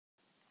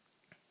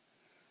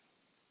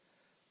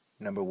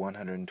Number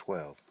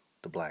 112,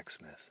 The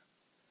Blacksmith.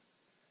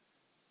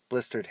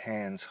 Blistered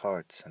hands,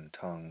 hearts, and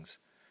tongues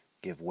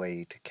give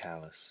way to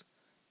callous,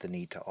 the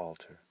need to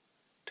alter,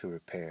 to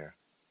repair,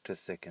 to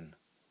thicken.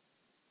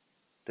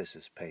 This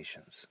is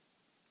patience.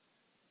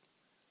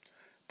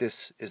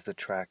 This is the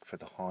track for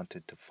the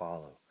haunted to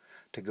follow,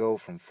 to go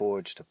from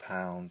forge to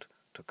pound,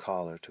 to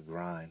collar to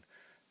grind,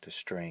 to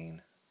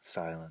strain,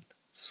 silent,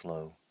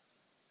 slow,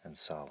 and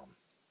solemn.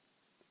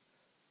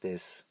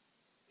 This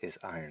is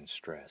iron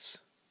stress.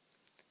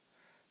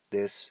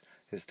 This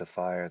is the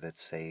fire that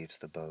saves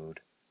the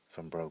bode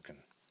from broken.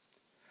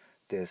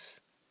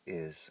 This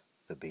is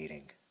the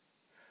beating,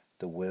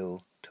 the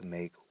will to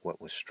make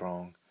what was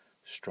strong,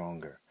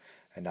 stronger,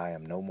 and I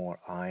am no more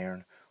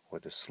iron or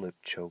the slip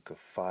choke of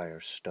fire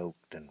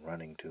stoked and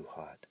running too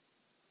hot.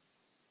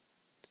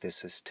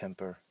 This is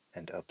temper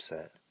and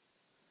upset.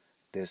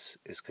 This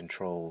is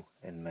control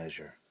and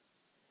measure.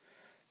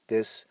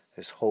 This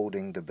is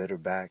holding the bitter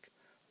back,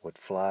 what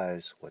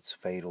flies, what's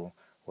fatal,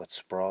 what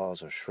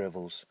sprawls or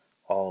shrivels,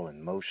 all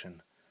in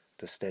motion,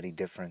 the steady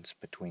difference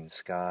between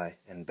sky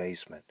and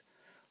basement,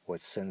 what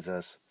sends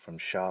us from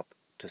shop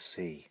to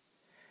sea.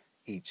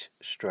 Each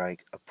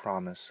strike a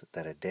promise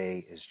that a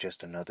day is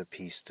just another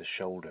piece to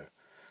shoulder,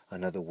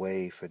 another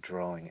way for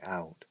drawing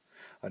out,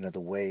 another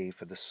way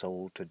for the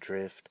soul to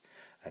drift,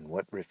 and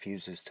what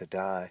refuses to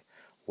die,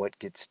 what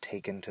gets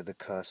taken to the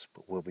cusp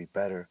will be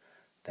better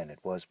than it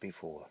was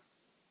before.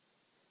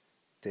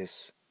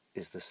 This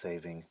is the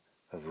saving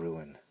of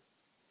ruin,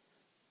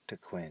 to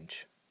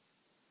quench,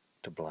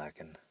 to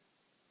blacken,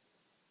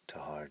 to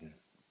harden.